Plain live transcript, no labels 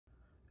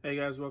Hey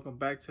guys, welcome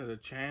back to the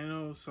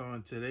channel. So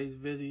in today's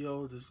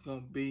video, this is gonna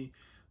be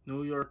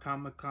New York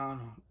Comic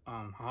Con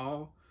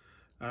haul.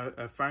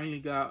 I finally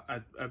got,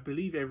 I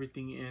believe,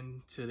 everything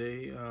in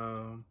today.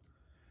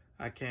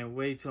 I can't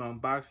wait to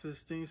unbox this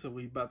thing. So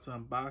we about to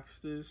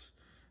unbox this.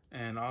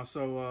 And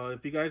also,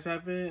 if you guys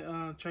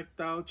haven't check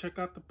out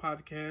the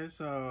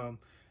podcast.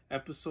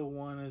 Episode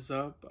 1 is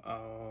up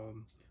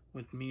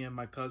with me and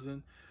my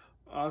cousin.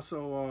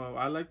 Also,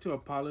 I like to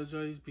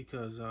apologize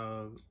because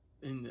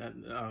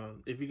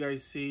if you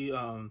guys see,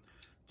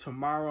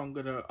 tomorrow I'm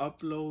gonna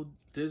upload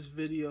this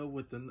video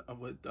with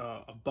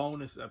a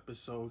bonus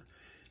episode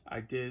I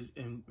did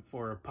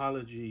for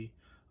apology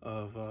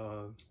of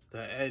the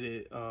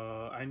edit.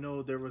 I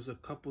know there was a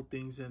couple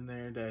things in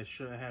there that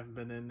shouldn't have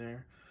been in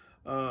there.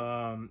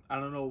 I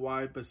don't know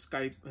why, but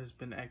Skype has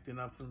been acting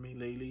up for me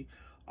lately.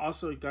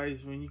 Also,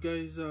 guys, when you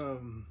guys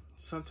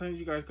sometimes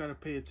you guys gotta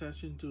pay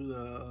attention to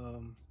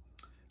the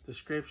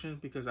description,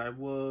 because I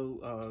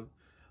will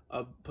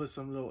put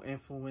some little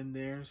info in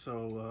there.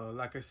 So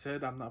like I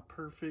said, I'm not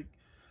perfect,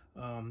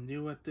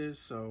 new at this,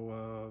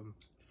 so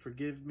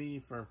forgive me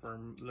for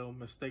little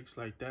mistakes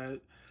like that.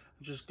 I'm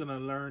just gonna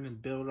learn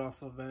and build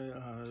off of it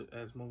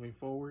as moving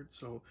forward.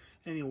 So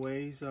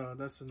anyways,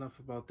 that's enough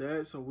about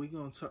that. So we're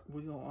gonna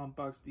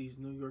unbox these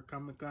New York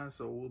Comic Con,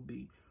 so we'll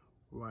be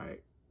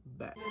right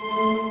back.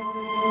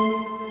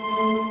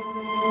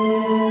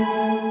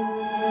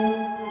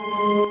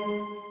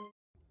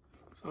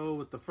 So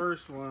with the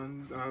first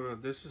one,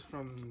 this is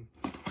from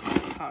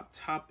Hot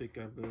Topic,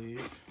 I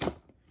believe,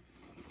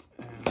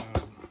 and I'm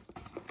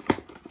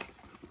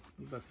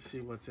about to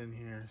see what's in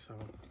here. So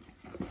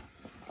if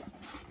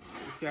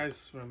you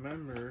guys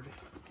remembered,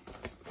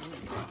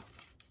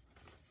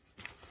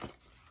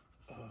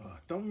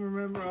 don't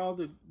remember all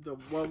the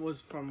what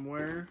was from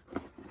where.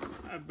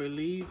 I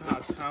believe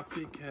Hot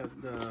Topic had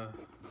the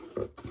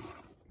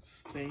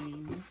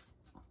Stain,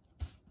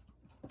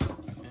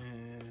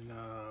 and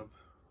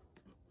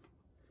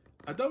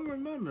I don't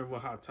remember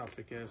what Hot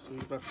Topic is, so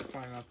we're about to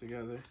find out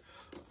together.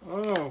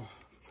 Oh,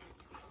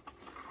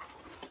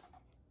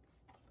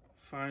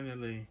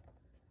 finally.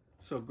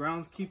 So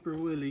Groundskeeper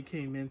Willie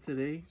came in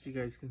today, as you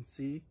guys can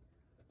see.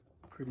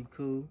 Pretty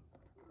cool.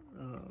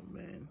 Oh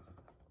man,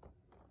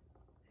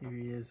 here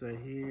he is right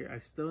here. I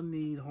still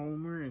need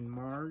Homer and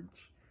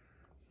Marge.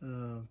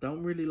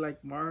 Don't really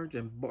like Marge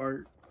and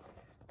Bart,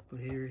 but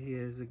here he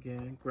is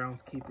again.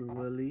 Groundskeeper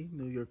Willie,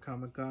 New York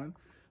Comic Con.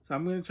 So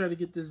I'm gonna try to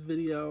get this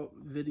video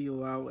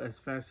out as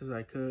fast as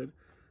I could,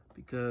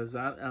 because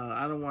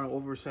I don't want to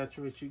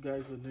oversaturate you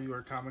guys with New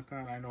York Comic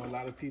Con. I know a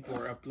lot of people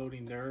are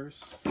uploading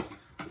theirs,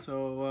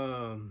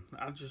 so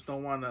I just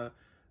don't want to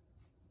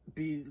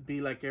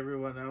be like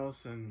everyone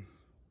else and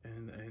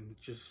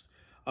just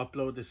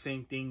upload the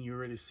same thing you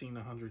already seen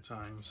 100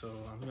 times.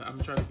 So I'm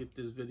trying to get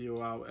this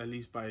video out at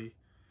least by,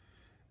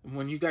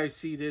 when you guys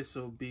see this,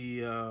 it'll be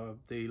the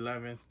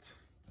 11th.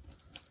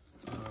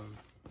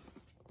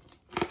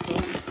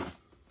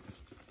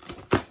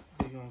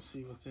 We're gonna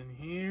see what's in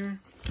here,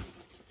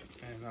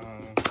 and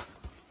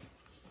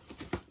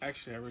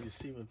actually I already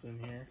see what's in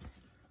here.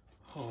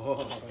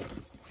 Oh,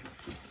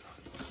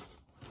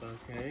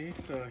 okay,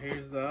 so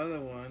here's the other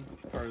one,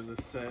 part of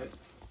the set.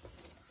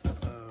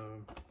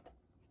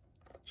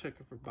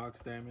 Checking for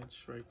box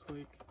damage right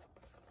quick.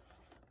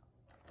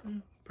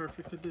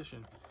 Perfect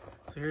condition.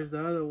 So here's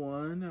the other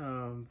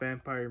one,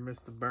 Vampire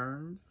Mr.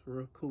 Burns,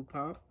 real cool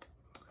pop.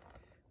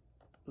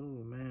 Oh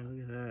man,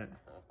 look at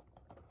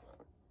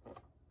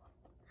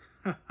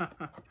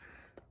that.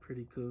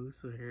 Pretty cool.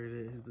 So here it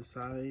is, the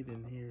side,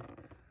 and here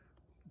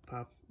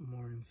pop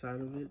more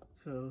inside of it.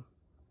 So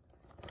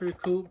pretty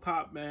cool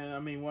pop, man. I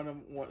mean,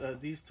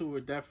 these two were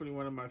definitely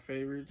one of my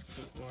favorites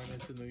going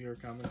into New York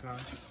Comic Con.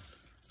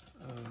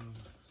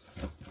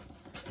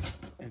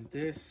 And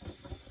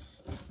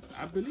this,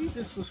 I believe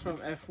this was from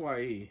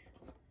FYE.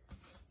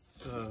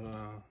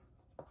 So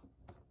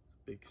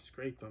big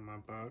scrape on my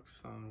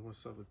box. I don't know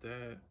what's up with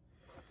that.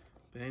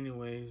 But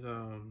anyways,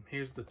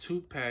 here's the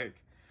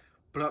 2-pack,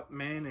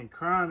 Bloodman and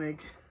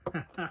Chronic.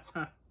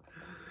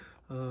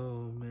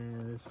 Oh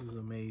man, this is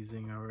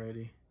amazing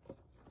already.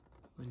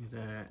 Look at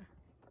that.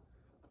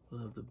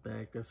 Love the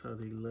back. That's how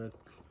they look.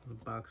 The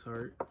box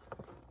art.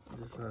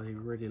 This is how they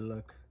really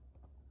look.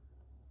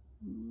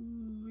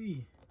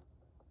 Ooh-wee.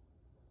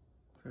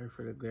 Sorry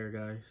for the glare,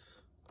 guys.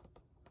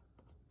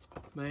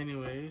 But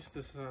anyways,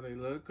 this is how they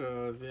look. I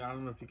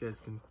don't know if you guys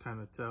can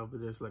kind of tell, but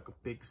there's like a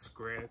big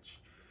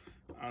scratch.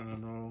 I don't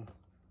know.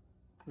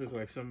 Looks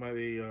like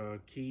somebody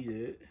keyed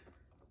it. I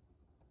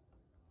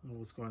don't know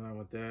what's going on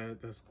with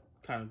that. That's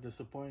kind of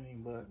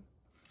disappointing, but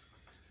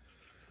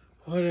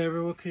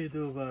whatever. What can you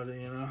do about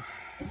it, you know?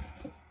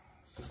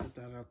 So get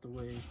that out the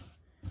way.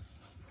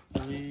 I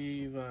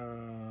believe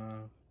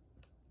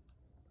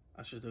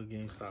I should do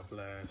GameStop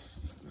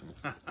last.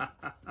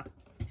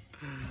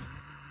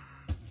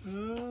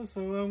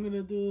 So I'm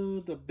gonna do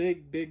the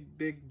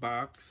big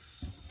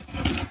box.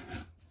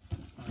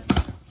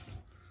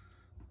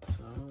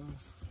 So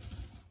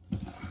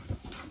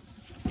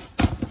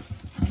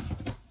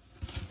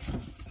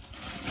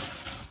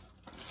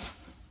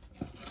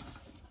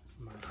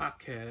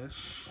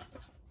podcast.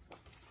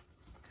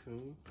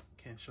 Cool.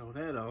 Can't show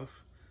that off.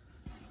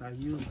 I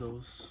use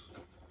those.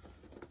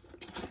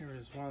 Here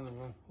is one of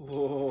them.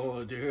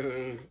 Whoa,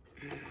 dude.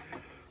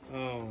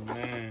 Oh,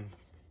 man.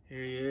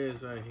 Here he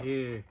is right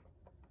here.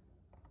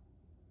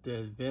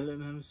 The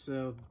villain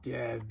himself,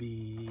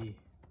 Debbie.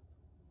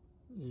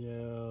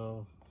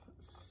 Yo,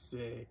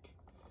 sick.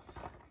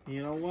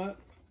 You know what?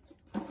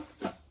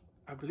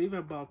 I believe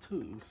I bought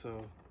two,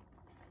 so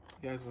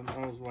you guys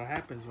knows what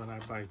happens when I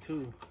buy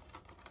two.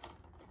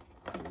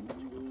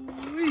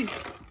 Ooh-wee.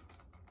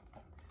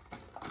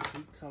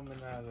 Keep coming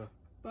out of the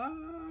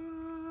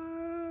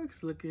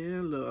box. Look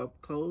in, look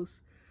up close.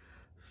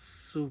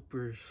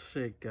 Super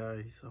sick,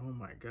 guys. Oh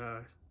my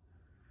god.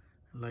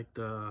 Like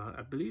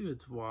I believe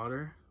it's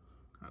water.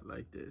 I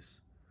like this.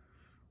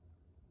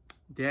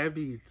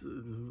 Debbie's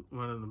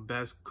one of the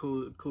best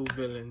cool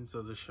villains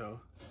of the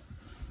show.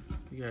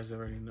 You guys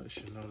already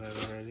should know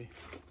that already.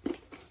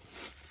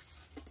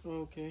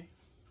 Okay.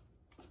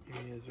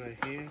 Here he is right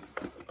here.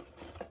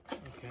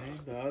 Okay,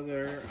 the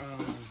other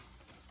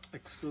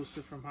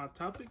exclusive from Hot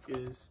Topic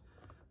is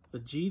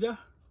Vegeta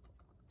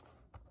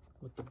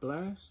with the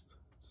blast.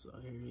 So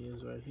here he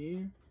is right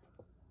here.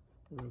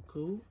 Real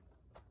cool.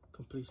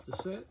 Completes the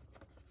set.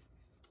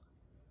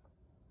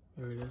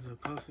 Here it is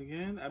up close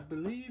again. I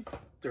believe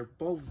they're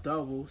both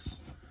doubles.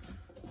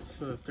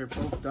 So if they're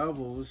both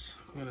doubles,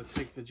 I'm gonna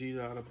take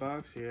Vegeta out of the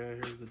box. Yeah,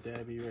 here's the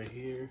Dabby right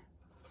here.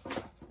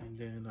 And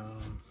then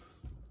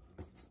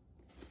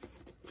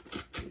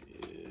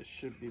it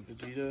should be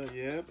Vegeta,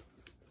 yep.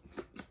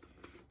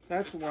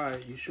 That's why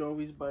you should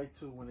always buy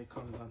two when it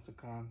comes down to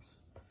cons.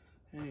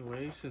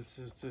 Anyway, since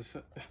there's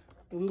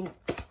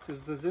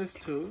this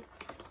two,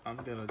 I'm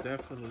gonna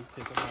definitely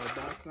take them out of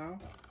the box now.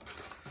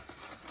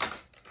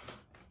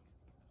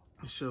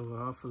 Show it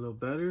off a little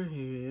better.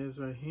 Here he is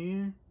right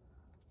here.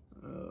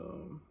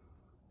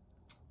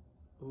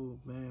 Oh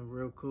man,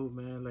 real cool,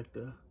 man.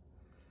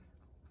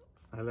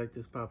 I like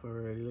this pop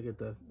already. Look at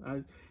that.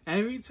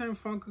 Every time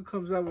Funko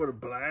comes out with a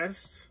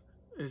blast,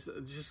 it's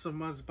just a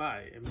must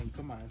buy. I mean,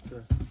 come on,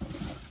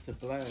 it's a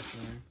blast,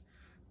 man.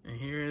 And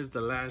here is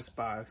the last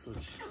box,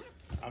 which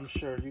I'm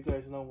sure you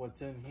guys know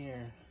what's in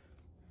here.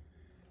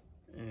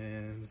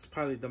 And it's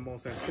probably the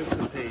most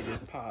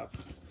anticipated pop.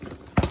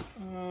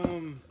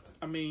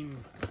 I mean,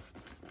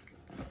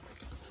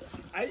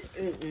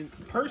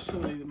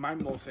 personally, my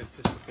most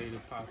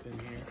anticipated pop in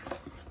here,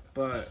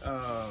 but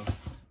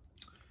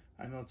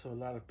I know to a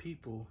lot of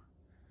people,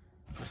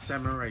 the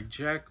Samurai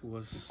Jack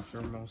was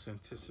their most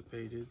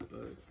anticipated,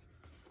 but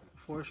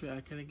unfortunately,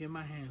 I couldn't get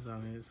my hands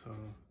on it, so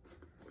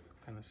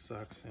kind of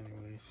sucks,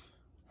 anyways.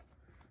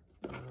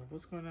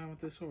 What's going on with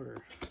this order?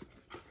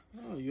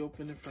 Oh, you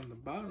open it from the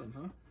bottom,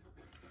 huh?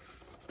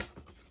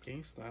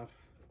 GameStop.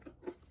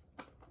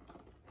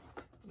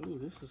 Ooh,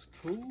 this is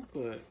cool,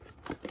 but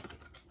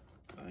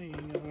I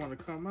ain't gonna want to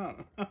come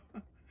out.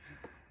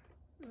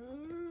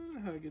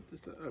 How to get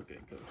this out? Okay,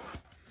 cool.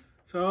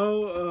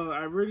 So,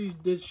 I already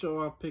did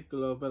show off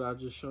Piccolo, but I'll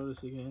just show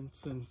this again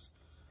since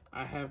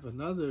I have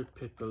another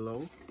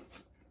Piccolo.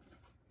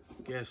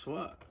 Guess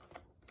what?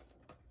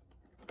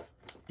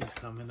 He's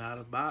coming out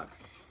of the box.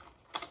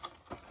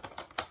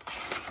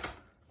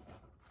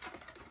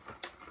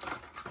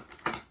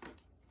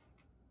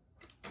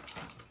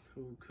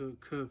 Cool.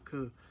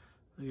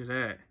 Look at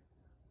that.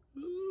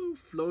 Ooh,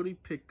 floaty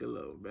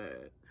Piccolo,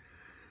 man.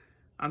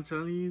 I'm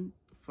telling you,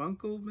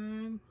 Funko,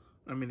 man.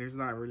 I mean, there's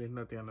not really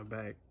nothing on the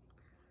back.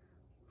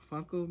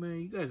 Funko,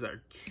 man, you guys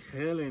are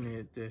killing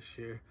it this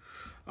year.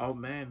 Oh,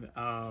 man.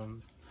 I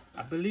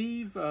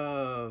believe,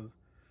 I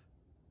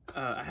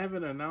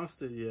haven't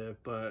announced it yet,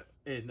 but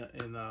in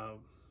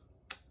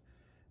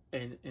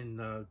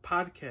the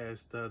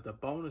podcast, the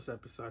bonus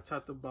episode, I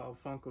talked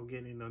about Funko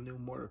getting a new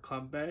Mortal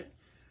Kombat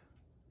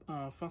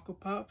Funko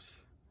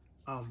Pops.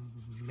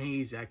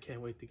 Amazing. I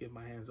can't wait to get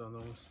my hands on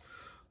those.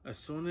 As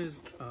soon as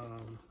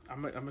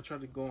I'm gonna try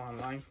to go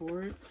online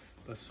for it,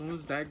 but as soon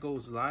as that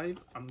goes live,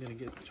 I'm gonna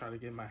try to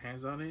get my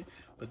hands on it.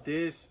 But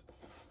this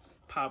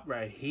pop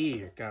right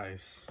here,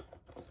 guys,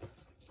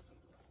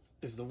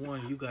 is the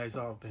one you guys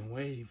all been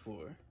waiting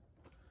for.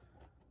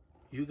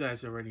 You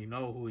guys already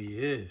know who he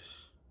is.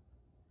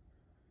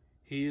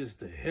 He is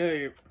the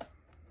hair.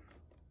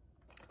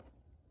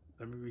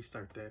 Let me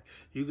restart that.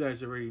 You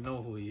guys already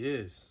know who he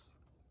is.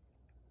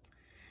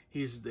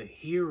 He's the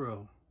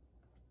hero,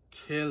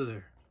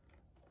 killer,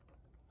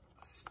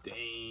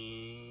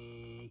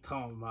 Stain.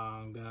 Come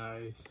on,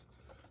 guys.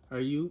 Are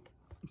you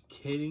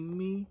kidding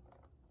me?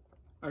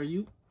 Are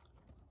you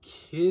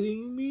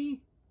kidding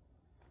me?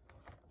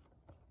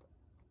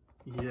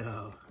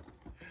 Yo.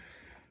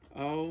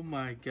 Oh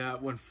my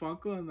god. When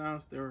Funko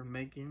announced they were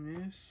making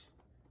this,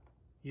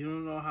 you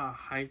don't know how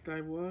hyped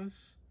I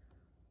was?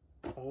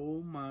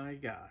 Oh my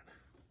god.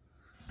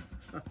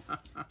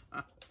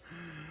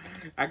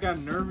 I got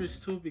nervous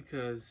too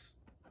because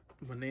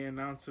when they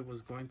announced it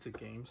was going to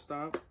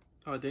GameStop,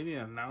 oh, they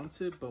didn't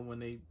announce it, but when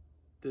they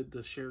did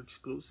the share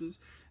exclusives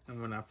and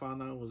when I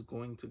found out it was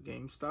going to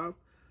GameStop,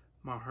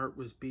 My heart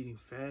was beating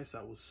fast.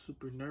 I was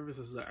super nervous.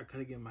 I was like, I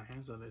gotta get my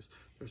hands on this.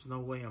 There's no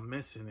way I'm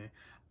missing it.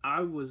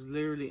 I was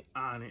literally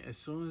on it. As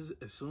soon as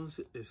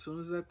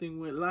that thing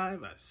went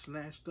live, I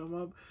snatched them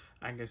up.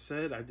 Like I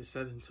said, I just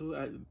said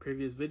in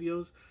previous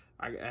videos,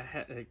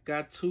 I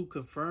got 2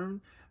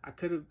 confirmed. I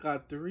could have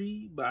got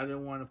 3, but I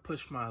didn't want to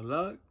push my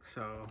luck.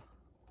 So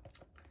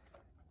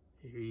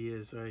here he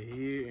is right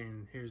here,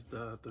 and here's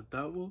the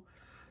double.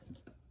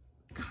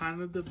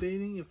 Kind of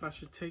debating if I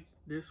should take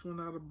this one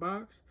out of the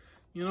box.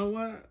 You know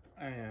what?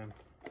 I am.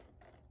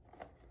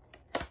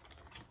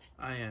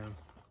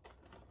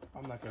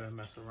 I'm not gonna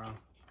mess around.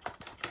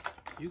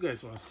 You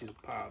guys want to see the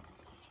pop.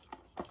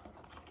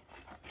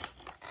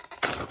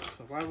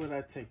 So why would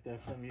I take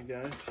that from you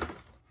guys?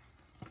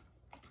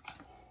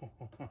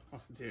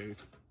 Dude.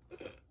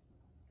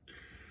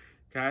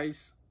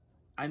 Guys,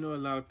 I know a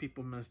lot of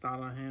people missed out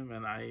on him,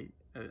 and I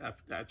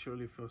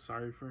truly feel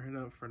sorry for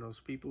him, for those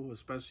people,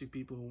 especially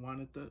people who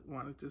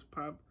wanted this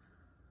pop.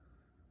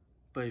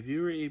 But if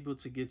you were able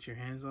to get your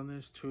hands on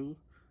this too,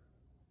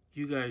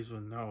 you guys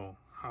will know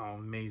how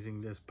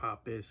amazing this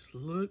pop is.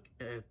 Look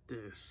at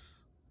this.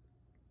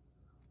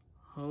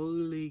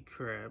 Holy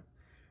crap.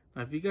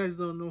 Now, if you guys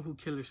don't know who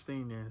Killer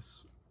Stain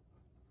is,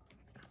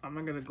 I'm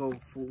not gonna go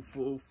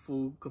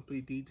full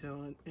complete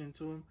detail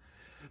into him.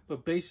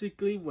 But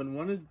basically, when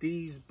one of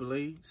these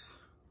blades,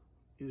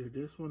 either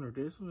this one or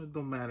this one, it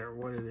don't matter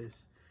what it is,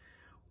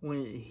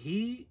 when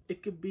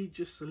it could be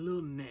just a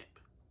little nip.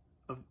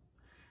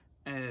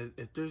 And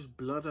if there's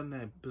blood on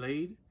that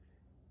blade,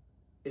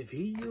 if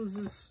he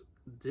uses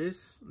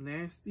this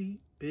nasty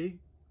big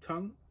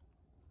tongue,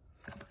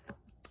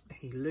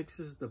 he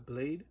licks the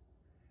blade,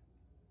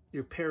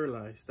 you're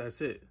paralyzed. That's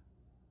it.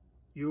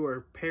 You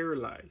are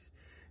paralyzed.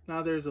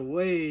 Now there's a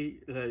way,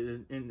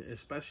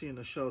 especially in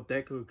the show,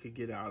 Deku could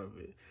get out of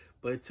it,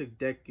 but it took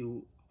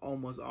Deku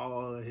almost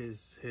all of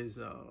his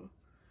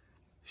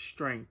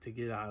strength to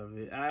get out of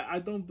it. I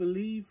don't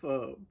believe.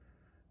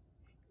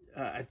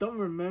 I don't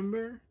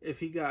remember if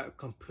he got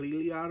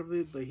completely out of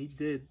it, but he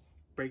did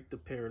break the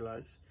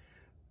paralyze.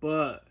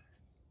 But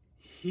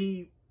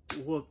he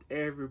whooped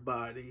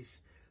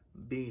everybody's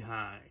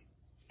behind.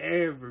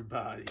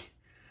 Everybody.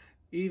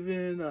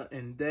 Even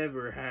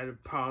Endeavor had a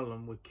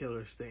problem with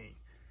Killer Stain.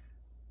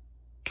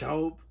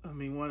 Dope. I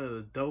mean, one of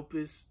the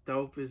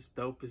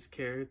dopest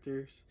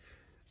characters.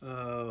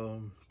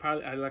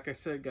 Probably, like I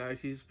said,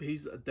 guys, he's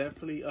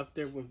definitely up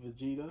there with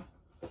Vegeta.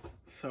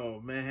 So,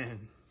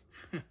 man.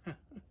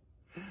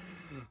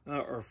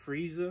 Or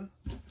Frieza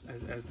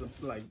as the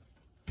like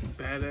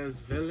badass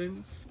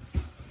villains.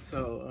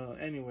 So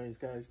anyways,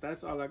 guys,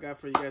 that's all I got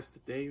for you guys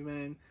today,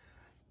 man.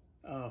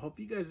 Hope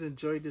you guys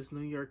enjoyed this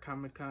New York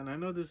Comic Con. I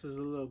know this is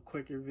a little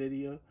quicker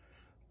video,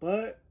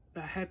 but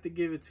I had to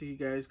give it to you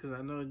guys because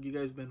I know you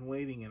guys been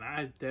waiting, and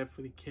I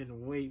definitely can't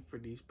wait for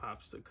these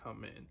pops to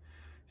come in.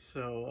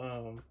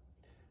 So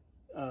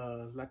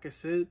like I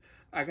said,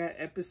 I got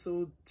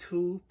episode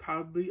 2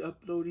 probably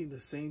uploading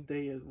the same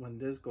day as when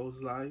this goes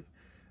live.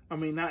 I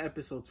mean, not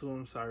episode 2,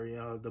 I'm sorry,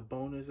 the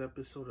bonus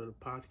episode of the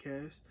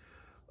podcast.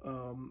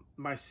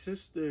 My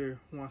sister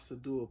wants to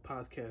do a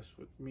podcast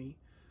with me,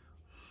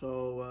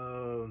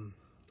 so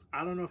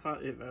I don't know if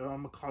I'm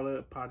gonna call it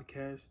a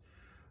podcast.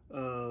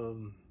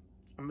 I'm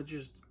gonna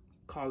just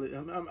call it,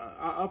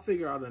 I'll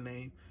figure out a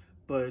name,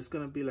 but it's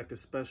gonna be like a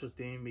special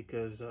thing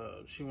because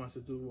she wants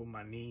to do it with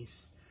my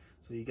niece.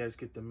 So you guys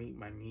get to meet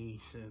my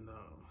niece, and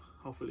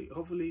hopefully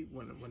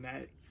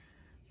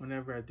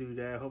whenever I do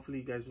that, hopefully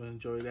you guys will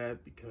enjoy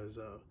that because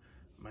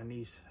my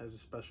niece has a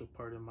special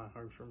part in my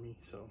heart for me.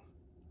 So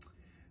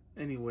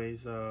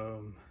anyways,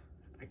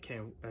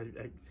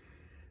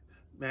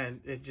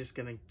 man,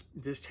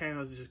 this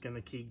channel is just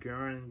gonna keep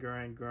growing,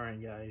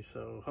 guys.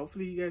 So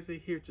hopefully you guys are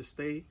here to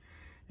stay,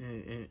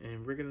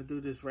 and we're gonna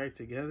do this right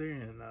together.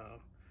 And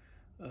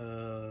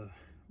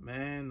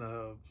man,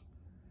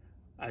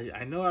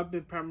 I know I've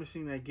been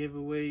promising that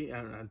giveaway,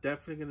 and I'm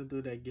definitely gonna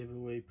do that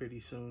giveaway pretty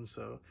soon.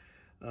 So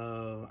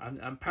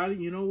I'm probably,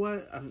 you know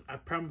what, I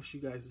promise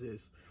you guys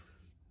this,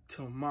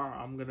 tomorrow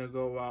I'm gonna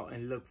go out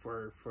and look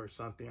for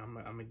something I'm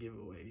gonna give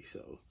away.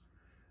 So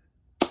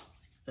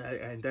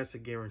and that's a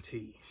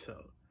guarantee.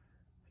 So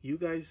you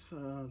guys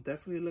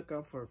definitely look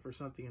out for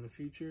something in the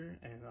future.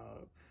 And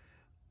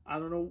I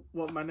don't know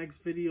what my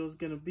next video is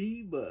gonna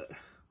be, but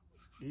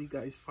you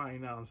guys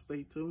find out.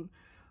 Stay tuned.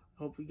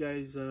 Hope you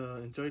guys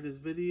enjoyed this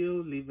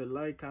video. Leave a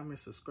like, comment,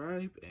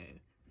 subscribe, and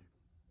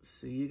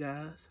see you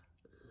guys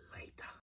later.